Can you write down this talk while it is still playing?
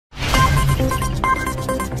Audio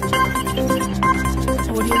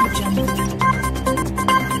Jungle.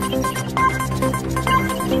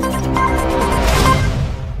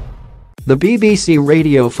 The BBC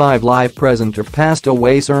Radio 5 live presenter passed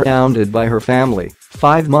away surrounded by her family,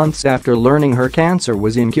 5 months after learning her cancer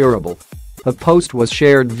was incurable. A post was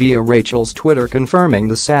shared via Rachel's Twitter confirming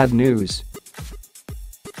the sad news.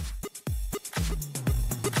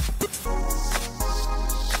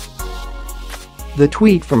 The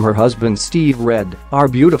tweet from her husband Steve read, "Our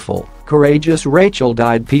beautiful, courageous Rachel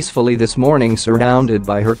died peacefully this morning surrounded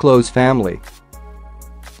by her close family.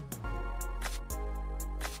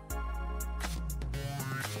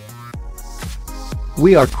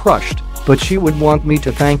 We are crushed, but she would want me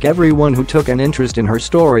to thank everyone who took an interest in her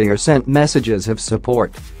story or sent messages of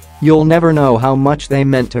support. You'll never know how much they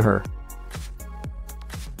meant to her."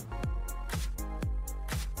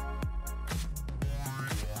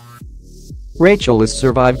 Rachel is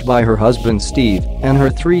survived by her husband Steve and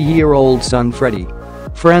her 3-year-old son Freddie.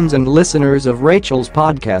 Friends and listeners of Rachel's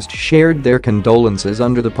podcast shared their condolences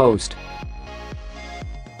under the post.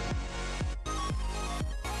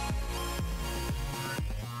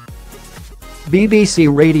 BBC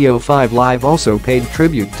Radio 5 Live also paid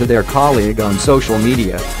tribute to their colleague on social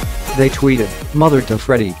media. They tweeted, "Mother to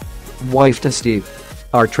Freddie. Wife to Steve.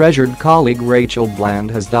 Our treasured colleague Rachael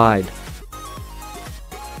Bland has died.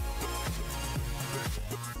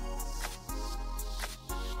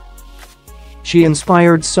 She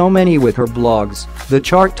inspired so many with her blogs, the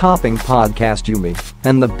chart-topping podcast You Me,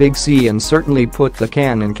 and the Big C, and certainly put the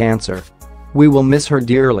can in cancer. We will miss her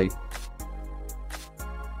dearly."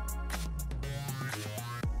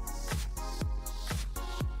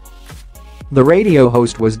 The radio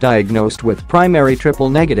host was diagnosed with primary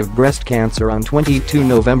triple-negative breast cancer on 22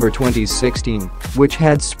 November 2016, which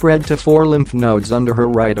had spread to 4 lymph nodes under her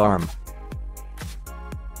right arm.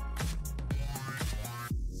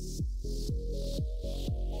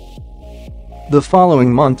 The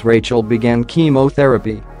following month Rachel began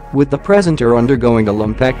chemotherapy, with the presenter undergoing a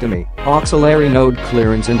lumpectomy, axillary node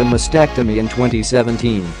clearance and a mastectomy in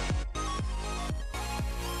 2017.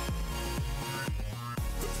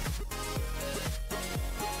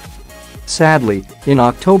 Sadly, in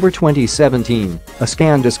October 2017, a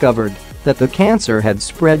scan discovered that the cancer had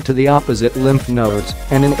spread to the opposite lymph nodes,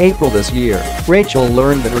 and in April this year, Rachel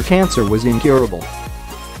learned that her cancer was incurable.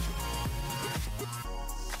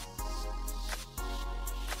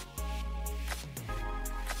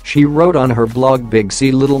 She wrote on her blog Big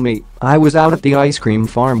C Little Me, "I was out at the ice cream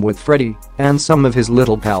farm with Freddie and some of his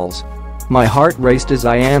little pals. My heart raced as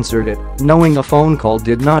I answered it, knowing a phone call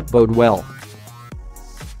did not bode well.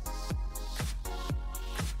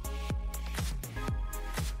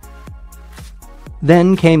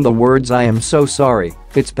 Then came the words, 'I am so sorry,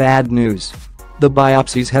 it's bad news. The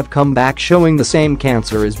biopsies have come back showing the same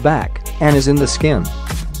cancer is back and is in the skin.'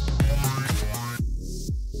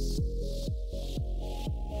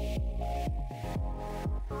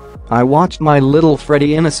 I watched my little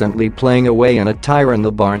Freddie innocently playing away in a tire in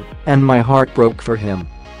the barn, and my heart broke for him.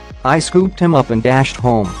 I scooped him up and dashed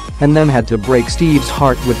home, and then had to break Steve's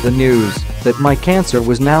heart with the news that my cancer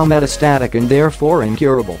was now metastatic and therefore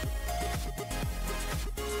incurable."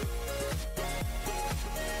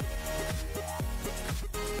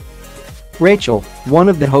 Rachel, one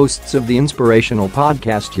of the hosts of the inspirational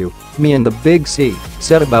podcast You, Me and the Big C,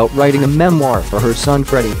 set about writing a memoir for her son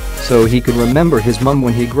Freddie so he could remember his mum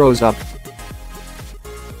when he grows up.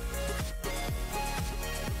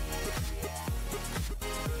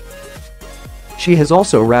 She has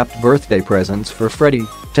also wrapped birthday presents for Freddie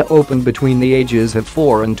to open between the ages of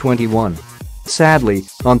 4 and 21. Sadly,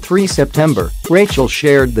 on 3 September, Rachel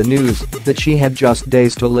shared the news that she had just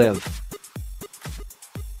days to live.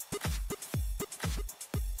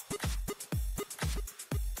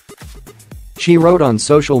 She wrote on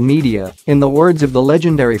social media, in the words of the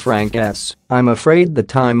legendary Frank S., "I'm afraid the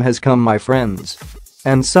time has come, my friends.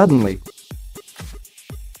 And suddenly,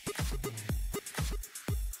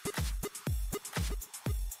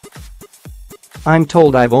 I'm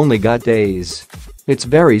told I've only got days. It's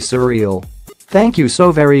very surreal. Thank you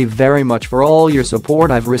so very, very much for all your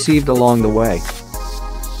support I've received along the way.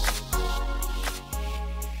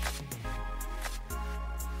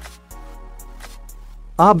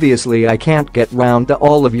 Obviously I can't get round to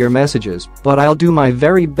all of your messages, but I'll do my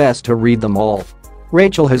very best to read them all."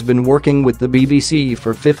 Rachel has been working with the BBC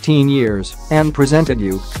for 15 years and presented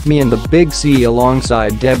You, Me and the Big C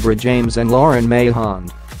alongside Deborah James and Lauren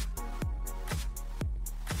Mahon.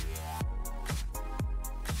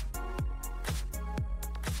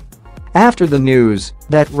 After the news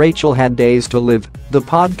that Rachael had days to live, the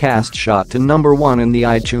podcast shot to #1 in the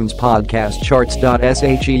iTunes podcast charts.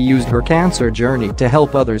 She used her cancer journey to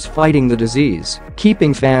help others fighting the disease,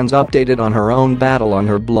 keeping fans updated on her own battle on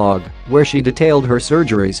her blog, where she detailed her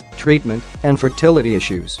surgeries, treatment, and fertility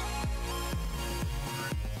issues.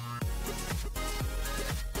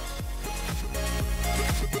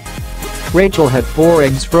 Rachael had 4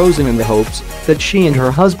 eggs frozen in the hopes that she and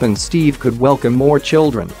her husband Steve could welcome more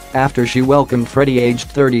children after she welcomed Freddie aged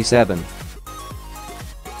 37.